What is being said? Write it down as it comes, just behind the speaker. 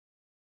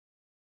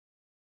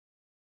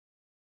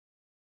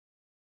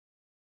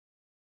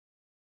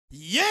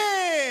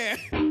Yeah!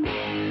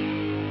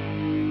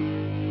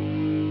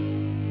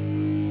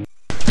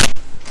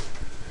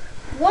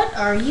 What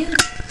are you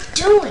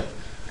doing?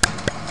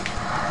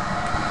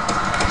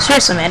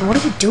 Seriously, man, what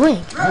are you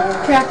doing?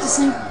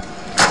 Practicing.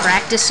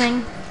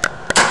 Practicing?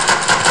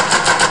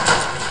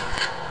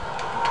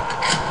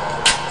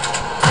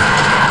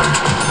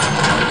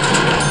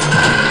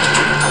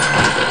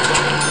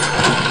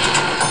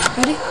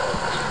 Ready?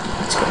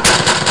 Let's go.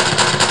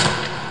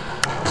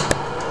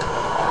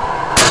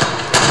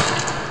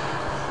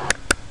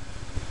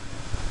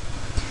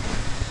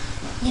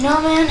 You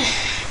know, man,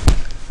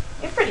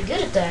 you're pretty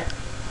good at that.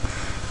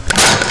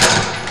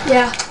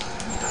 Yeah,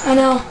 I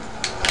know.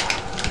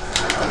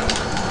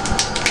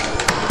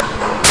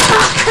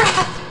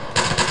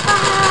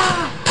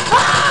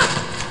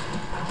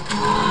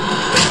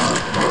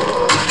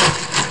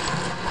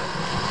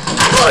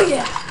 Oh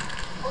yeah!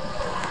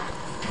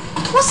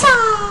 What's up?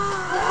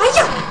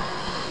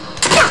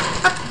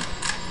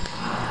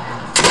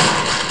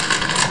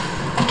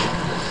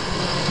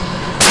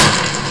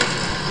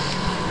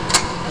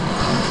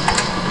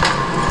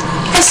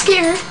 I'm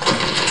scared.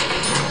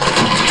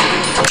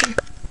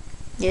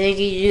 You think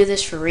you do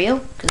this for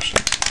real?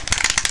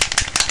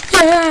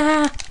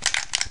 Yeah.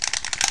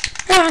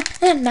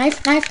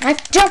 Knife,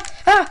 jump!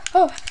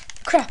 Oh,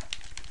 crap.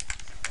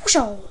 Whoosh.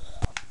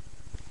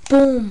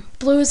 Boom,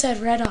 blew his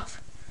head right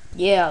off.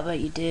 Yeah, I bet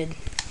you did.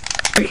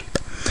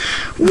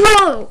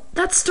 Whoa,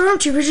 that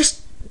stormtrooper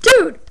just...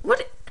 Dude,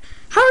 what?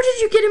 How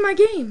did you get in my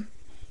game?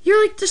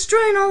 You're like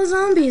destroying all the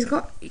zombies.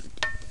 What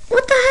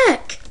the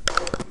heck?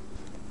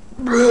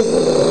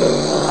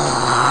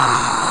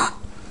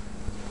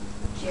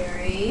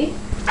 Jerry,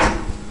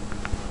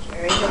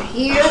 you're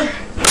here.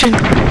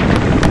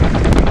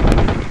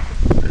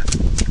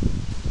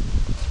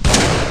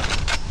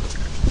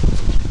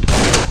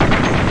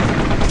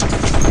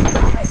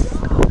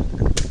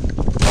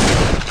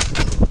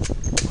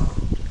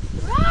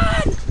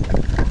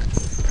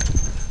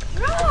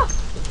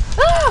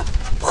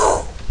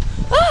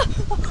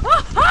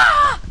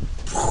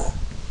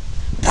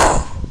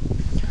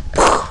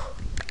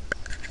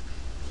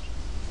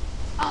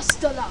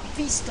 Hasta la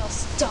vista,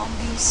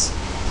 zombies.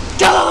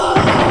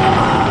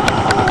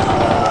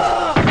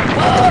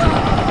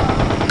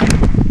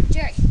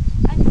 Jerry,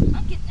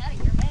 I'm getting out of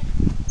here, man.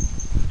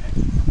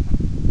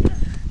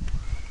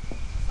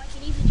 If I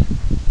can even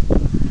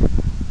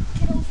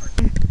get over.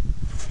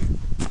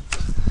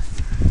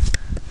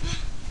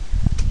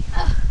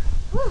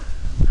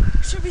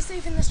 Should be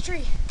safe in this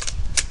tree.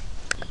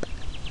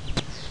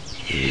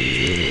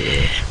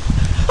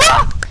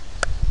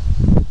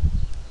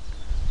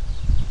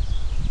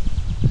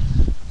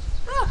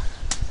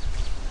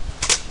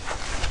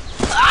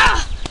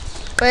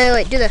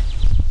 Wait, do the.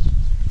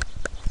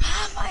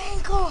 My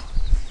ankle.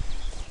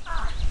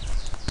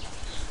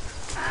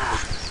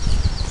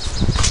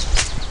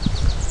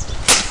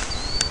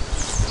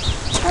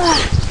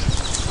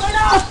 Let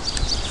up.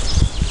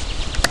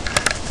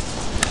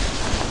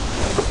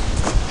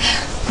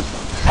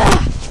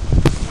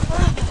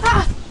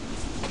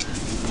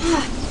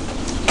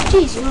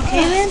 Jeez, you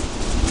okay, man? I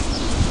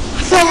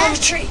fell out of a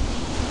tree.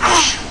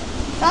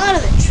 Fell out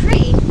of the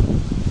tree?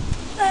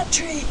 That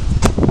tree.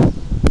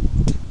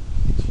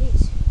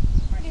 Jeez.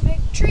 Pretty big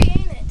tree,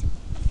 ain't it?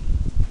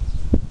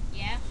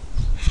 Yeah.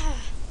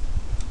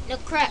 No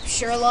crap,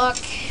 Sherlock.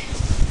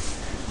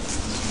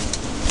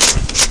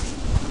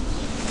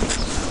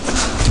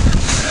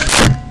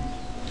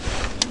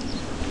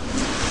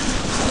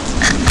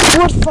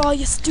 What fall,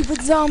 you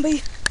stupid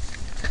zombie?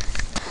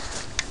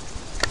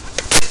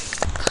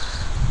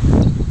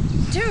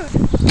 Dude,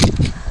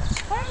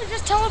 why don't we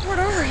just teleport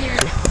over here?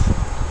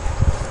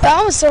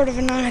 That was sort of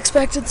an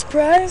unexpected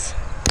surprise.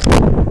 You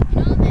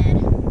know,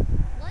 man,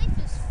 life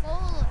is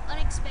full of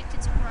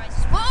unexpected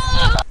surprises.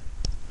 Whoa!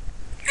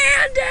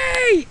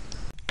 Andy!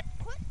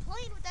 Quit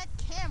playing with that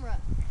camera.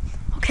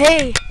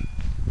 Okay.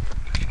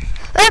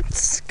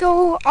 Let's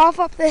go off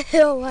up the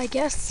hill, I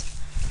guess.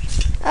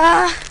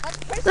 Let's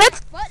press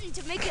the button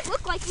to make it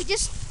look like we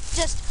just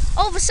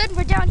all of a sudden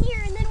we're down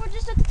here and then we're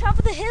just at the top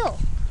of the hill.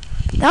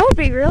 That would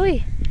be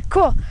really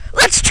cool.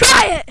 Let's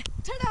try it!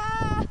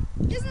 Ta-da!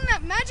 Isn't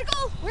that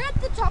magical? We're at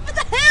the top of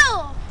the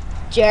hill.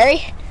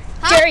 Jerry?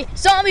 Huh? Jerry,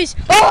 zombies!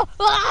 Oh!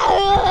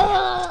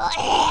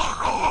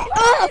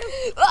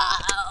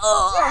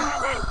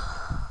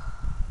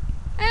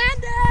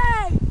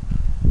 Andy!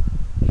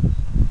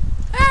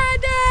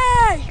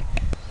 Andy!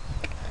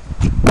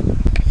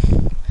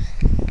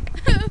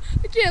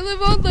 I can't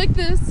live on like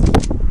this.